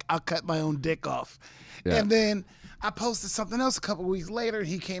hack, I'll cut my own dick off. Yeah. And then I posted something else a couple weeks later.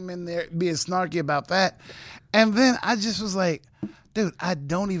 He came in there being snarky about that. And then I just was like, dude, I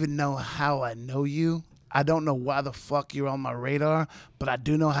don't even know how I know you. I don't know why the fuck you're on my radar, but I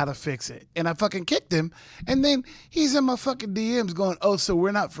do know how to fix it. And I fucking kicked him. And then he's in my fucking DMs going, oh, so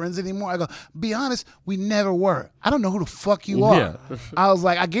we're not friends anymore? I go, be honest, we never were. I don't know who the fuck you are. Yeah. I was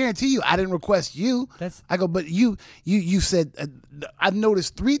like, I guarantee you, I didn't request you. I go, but you said, I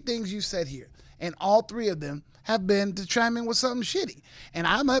noticed 3 things you said here. And all 3 of them have been to chime in with something shitty. And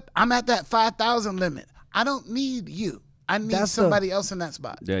I'm at that 5,000 limit. I don't need you. I need somebody else in that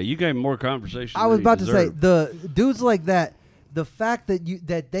spot. Yeah, you gave more conversation. I was about to say, the dudes like that, the fact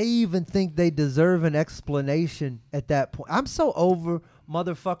that they even think they deserve an explanation at that point. I'm so over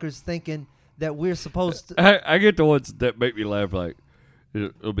motherfuckers thinking that we're supposed to. I get the ones that make me laugh. Like,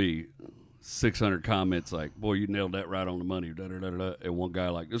 it'll be 600 comments like, boy, you nailed that right on the money. Da, da, da, da. And one guy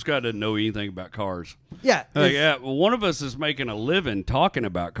like, this guy doesn't know anything about cars. Yeah. Like, yeah. Well, one of us is making a living talking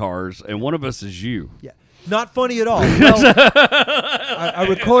about cars, and one of us is you. Yeah. Not funny at all. Well, I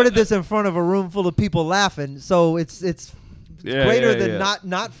recorded this in front of a room full of people laughing, so it's greater than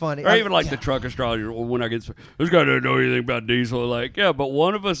not funny. Or even like the truck astrologer when I get this guy doesn't know anything about diesel. Like, yeah, but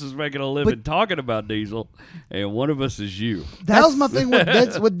one of us is making a living talking about diesel, and one of us is you. That was my thing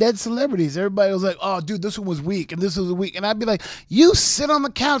with dead celebrities. Everybody was like, "Oh, dude, this one was weak, and this was weak," and I'd be like, "You sit on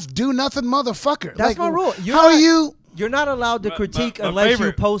the couch, do nothing, motherfucker." That's like, my rule. You're not allowed to critique unless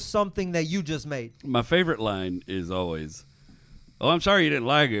you post something that you just made. My favorite line is always, "Oh, I'm sorry you didn't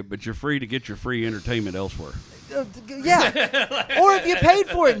like it, but you're free to get your free entertainment elsewhere." Yeah. Or if you paid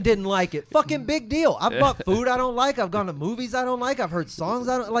for it and didn't like it, fucking big deal. I've bought food I don't like. I've gone to movies I don't like. I've heard songs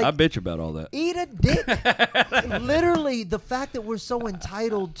I don't like. I bitch about all that. Eat a dick. Literally, the fact that we're so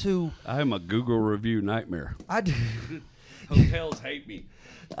entitled to. I am a Google review nightmare. Hotels hate me.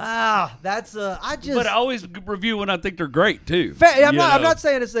 That's I just. But I always review when I think they're great too. I'm not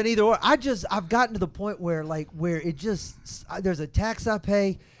saying it's an either or. I've gotten to the point where it just there's a tax I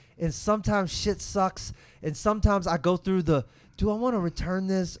pay, and sometimes shit sucks, and sometimes I go through do I want to return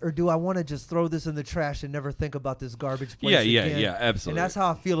this or do I want to just throw this in the trash and never think about this garbage place again? Yeah, absolutely. And that's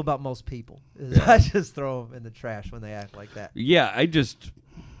how I feel about most people. I just throw them in the trash when they act like that. Yeah,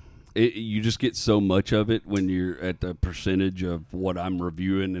 you just get so much of it when you're at the percentage of what I'm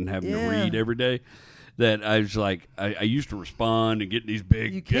reviewing and having to read every day that I was like, I used to respond and get these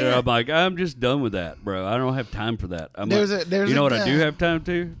big, I'm like, I'm just done with that, bro. I don't have time for that. You know what I do have time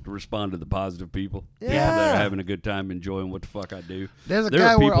to respond to the positive people. People that are having a good time enjoying what the fuck I do. There's a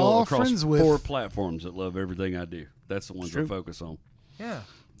guy we're all friends with. 4 platforms that love everything I do. That's the ones I focus on. Yeah.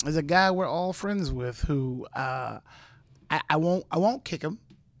 There's a guy we're all friends with who I won't kick him,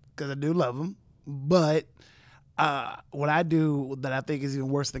 because I do love him, but what I do that I think is even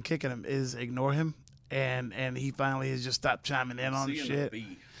worse than kicking him is ignore him, and he finally has just stopped chiming in on shit.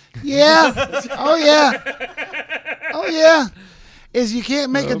 Yeah. Oh yeah. Is you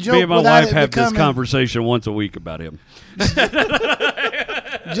can't make a joke. Me and my without wife it have becoming, this conversation once a week about him.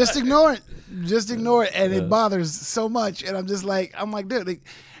 Just ignore it, and it bothers so much, and I'm like, dude.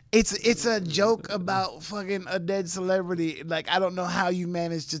 It's a joke about fucking a dead celebrity. Like, I don't know how you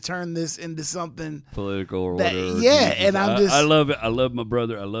managed to turn this into something political or whatever. Yeah, and I love it. I love my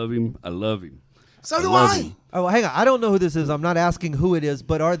brother. I love him. So do I. Oh, hang on. I don't know who this is. I'm not asking who it is,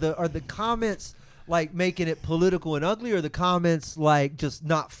 but are the comments like making it political and ugly, or the comments like just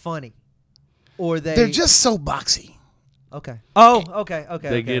not funny, or they're just so boxy. Okay. Oh, okay.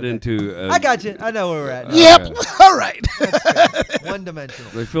 They get into. I got you. I know where we're at now. Yep. Okay. All right. One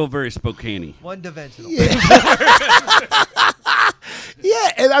dimensional. They feel very Spokane-y. One dimensional. Yeah.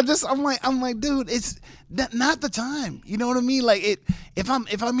 Yeah, and I'm like, dude, it's not the time. You know what I mean? Like, if I'm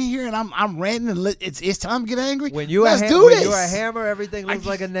in here and I'm ranting and it's time to get angry. When you're a hammer, everything looks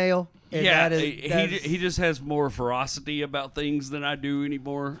like a nail. Yeah, he just has more ferocity about things than I do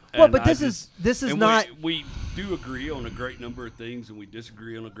anymore. Well, but this is not. We do agree on a great number of things, and we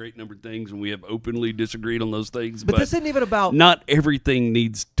disagree on a great number of things, and we have openly disagreed on those things. But this isn't even about. Not everything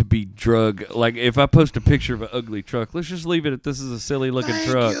needs to be drug. Like, if I post a picture of an ugly truck, let's just leave it at this is a silly looking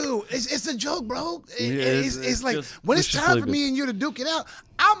truck. You. It's a joke, bro. It's like when it's time for me and you to duke it out,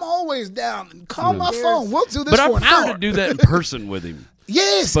 I'm always down. Call my phone. We'll do this for an hour. But I prefer to do that in person with him.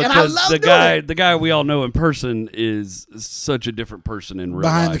 Yes, because and I love the guy we all know in person is such a different person in real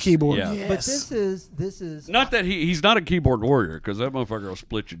life. Behind the keyboard. Yeah. Yes. But this is not that he's not a keyboard warrior, because that motherfucker will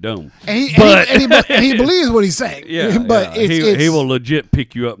split your dome. And he believes what he's saying. Yeah, but yeah. He will legit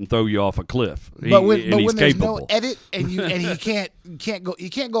pick you up and throw you off a cliff. But when there's capable. no edit and he can't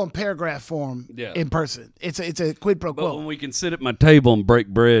go in paragraph form in person. It's a quid pro quo. But when we can sit at my table and break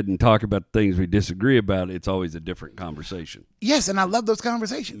bread and talk about things we disagree about, it's always a different conversation. Yes, and I love those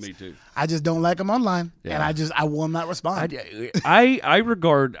conversations. Me too. I just don't like them online, and I will not respond. I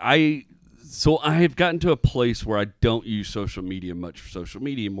So I have gotten to a place where I don't use social media much for social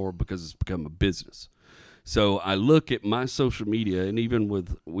media more because it's become a business. So I look at my social media, and even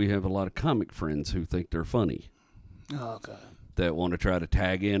we have a lot of comic friends who think they're funny. Oh, okay. That want to try to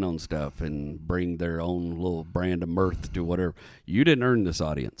tag in on stuff and bring their own little brand of mirth to whatever. You didn't earn this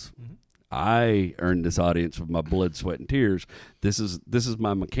audience. Mm-hmm. I earned this audience with my blood, sweat, and tears. This is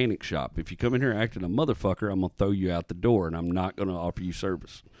my mechanic shop. If you come in here acting a motherfucker, I'm going to throw you out the door, and I'm not going to offer you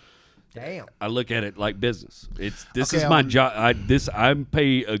service. Damn. I look at it like business. This is my job. I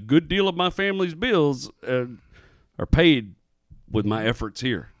pay a good deal of my family's bills are paid with my efforts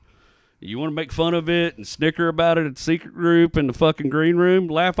here. You want to make fun of it and snicker about it at the secret group in the fucking green room?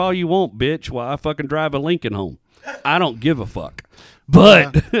 Laugh all you want, bitch, while I fucking drive a Lincoln home. I don't give a fuck.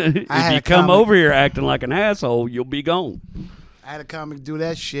 But if you come over here acting like an asshole, you'll be gone. I had a comic do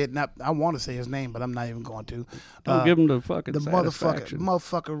that shit, and I want to say his name, but I'm not even going to. Don't give him the fucking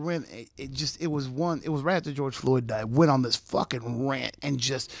motherfucker rant. It was right after George Floyd died. Went on this fucking rant and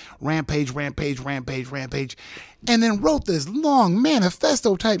just rampage, and then wrote this long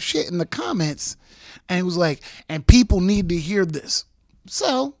manifesto type shit in the comments, and it was like, and people need to hear this.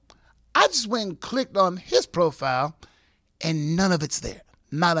 So I just went and clicked on his profile, and none of it's there.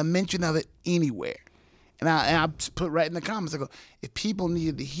 Not a mention of it anywhere. And I put right in the comments, I go, if people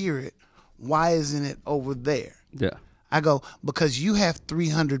needed to hear it, why isn't it over there? Yeah. I go, because you have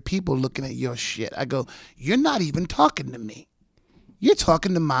 300 people looking at your shit. I go, you're not even talking to me. You're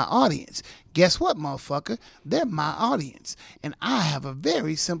talking to my audience. Guess what, motherfucker? They're my audience. And I have a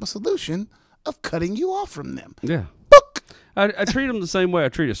very simple solution of cutting you off from them. Yeah. I treat them the same way I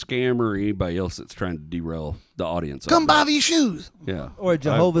treat a scammer or anybody else that's trying to derail the audience. Come buy these shoes. Yeah. Or a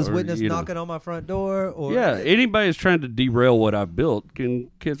Jehovah's Witness knocking on my front door. Or anybody that's trying to derail what I've built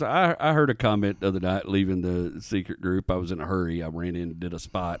can. Cause I heard a comment the other night leaving the secret group. I was in a hurry. I ran in and did a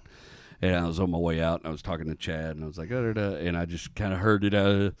spot, and I was on my way out, and I was talking to Chad, and I was like, and I just kind of heard it.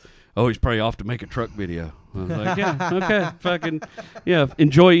 He's probably off to make a truck video. I was like, yeah, okay, fucking, yeah,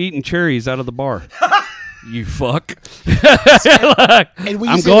 enjoy eating cherries out of the bar. You fuck.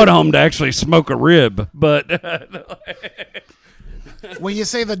 I'm going home to actually smoke a rib, but when you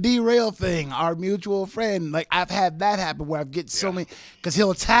say the derail thing, our mutual friend, like I've had that happen where I've get so many, because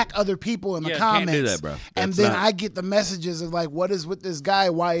he'll attack other people in the comments. Can't do that, bro. And then I get the messages of like, what is with this guy?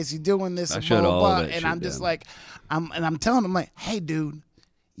 Why is he doing this? And blah, blah, blah. And I'm just like, I'm telling him like, hey, dude,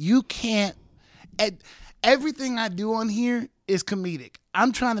 you can't. Everything I do on here is comedic.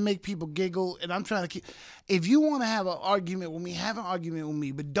 I'm trying to make people giggle, and I'm trying to keep. If you want to have an argument with me, have an argument with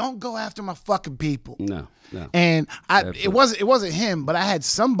me, but don't go after my fucking people. No. And it wasn't him, but I had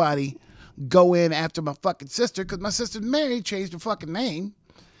somebody go in after my fucking sister because my sister Mary changed her fucking name,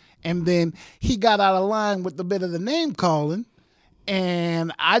 and then he got out of line with the bit of the name calling,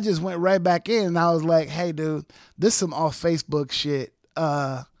 and I just went right back in, and I was like, "Hey, dude, this is some off Facebook shit.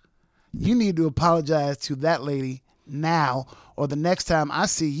 You need to apologize to that lady now, or the next time I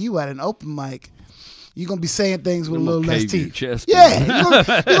see you at an open mic, you're gonna be saying things with a little less teeth. Yeah, you're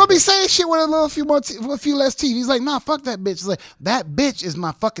gonna be saying shit with a few less teeth." He's like, "Nah, fuck that bitch." He's like, "That bitch is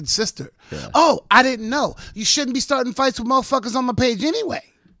my fucking sister." Yeah. Oh, I didn't know. You shouldn't be starting fights with motherfuckers on my page anyway.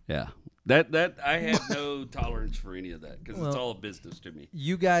 Yeah. That I have no tolerance for any of that because it's all business to me.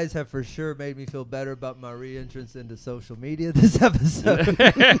 You guys have for sure made me feel better about my re-entrance into social media this episode.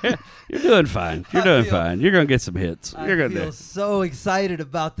 You're doing fine. You're doing fine. You're gonna get some hits. You're gonna feel so excited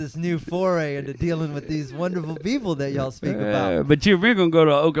about this new foray into dealing with these wonderful people that y'all speak about. But we're gonna go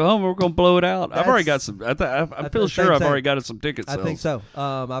to Oklahoma. We're gonna blow it out. I've already got some. I feel sure I've already got some ticket sales. I think so.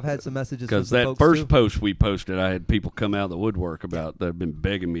 I've had some messages because that first post we posted, I had people come out of the woodwork about they've been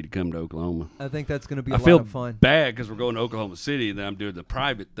begging me to come to Oklahoma. I think that's going to be a lot of fun. I feel bad because we're going to Oklahoma City and then I'm doing the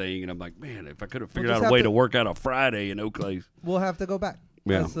private thing and I'm like, man, if I could have figured out a way to work out a Friday in Oakley. We'll have to go back.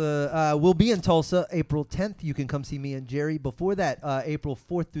 Yeah. We'll be in Tulsa April 10th. You can come see me and Jerry. Before that, April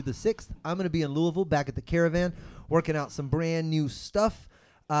 4th through the 6th, I'm going to be in Louisville back at the Caravan working out some brand new stuff.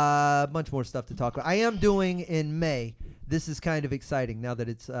 A bunch more stuff to talk about. I am doing in May. This is kind of exciting now that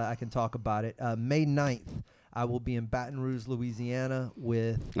it's I can talk about it. May 9th. I will be in Baton Rouge, Louisiana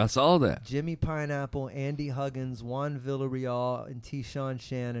with I saw that. Jimmy Pineapple, Andy Huggins, Juan Villarreal, and T-Shawn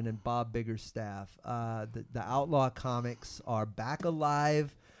Shannon and Bob Biggerstaff. The Outlaw Comics are back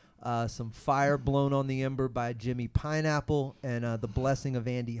alive. Some fire blown on the ember by Jimmy Pineapple and the blessing of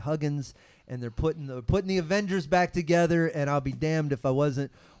Andy Huggins. And they're putting the Avengers back together, and I'll be damned if I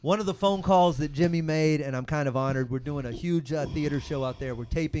wasn't. One of the phone calls that Jimmy made, and I'm kind of honored. We're doing a huge theater show out there. We're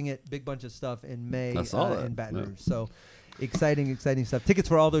taping it, big bunch of stuff in May in Baton Rouge. So exciting stuff. Tickets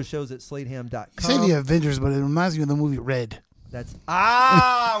for all those shows at sladeham.com. You say the Avengers, but it reminds me of the movie Red. That's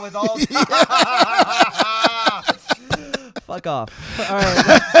with all. Fuck off. All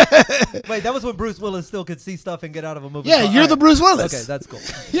right. Wait, that was when Bruce Willis still could see stuff and get out of a movie. Yeah, you're the Bruce Willis. Okay, that's cool.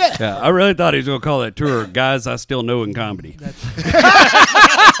 Yeah. I really thought he was going to call that tour "Guys I Still Know in Comedy."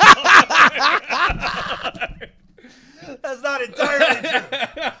 That's not entirely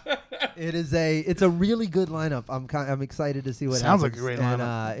true. It's a really good lineup. I'm excited to see what Sounds happens. like a great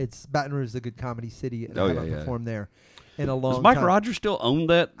lineup. And it's Baton Rouge is a good comedy city. And Oh, I yeah, haven't yeah. performed there in a long Does Mike time. Rogers still own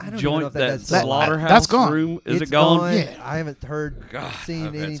that I don't even know joint, if that that's slaughterhouse that's gone. room? Is It's it gone? Yeah. I haven't seen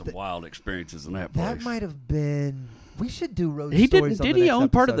I've had anything. some wild experiences in that place. That might have been. We should do road He stories. didn't. on Did the he next own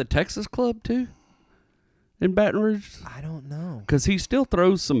part of the episode. Texas Club too? In Baton Rouge? I don't know. Because he still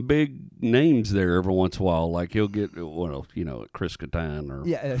throws some big names there every once in a while. Like he'll get, Chris Kattan or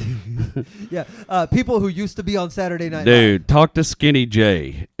Yeah, yeah. People who used to be on Saturday Night dude. Talk to Skinny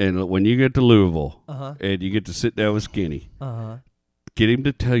J, and when you get to Louisville, Uh-huh. and you get to sit down with Skinny, Uh-huh. get him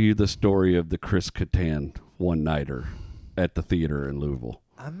to tell you the story of the Chris Kattan one-nighter at the theater in Louisville.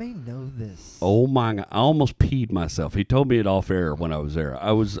 I may know this. Oh my God! I almost peed myself. He told me it off air when I was there.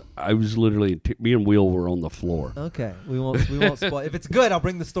 I was literally. Me and Will were on the floor. Okay, we won't spoil. If it's good, I'll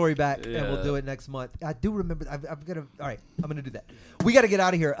bring the story back and we'll Yeah. do it next month. I do remember. I'm gonna. All right, I'm gonna do that. We got to get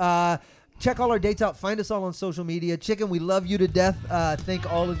out of here. Check all our dates out. Find us all on social media. Chicken, we love you to death. Thank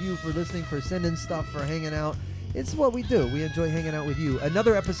all of you for listening, for sending stuff, for hanging out. It's what we do. We enjoy hanging out with you.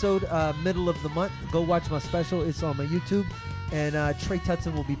 Another episode, middle of the month. Go watch my special. It's on my YouTube. And Trey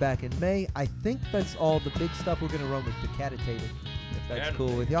Tutson will be back in May. I think that's all the big stuff we're going to run with Decatitated, if that's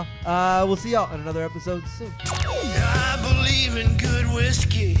cool with y'all. We'll see y'all on another episode soon. I believe in good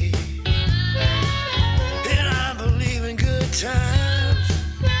whiskey.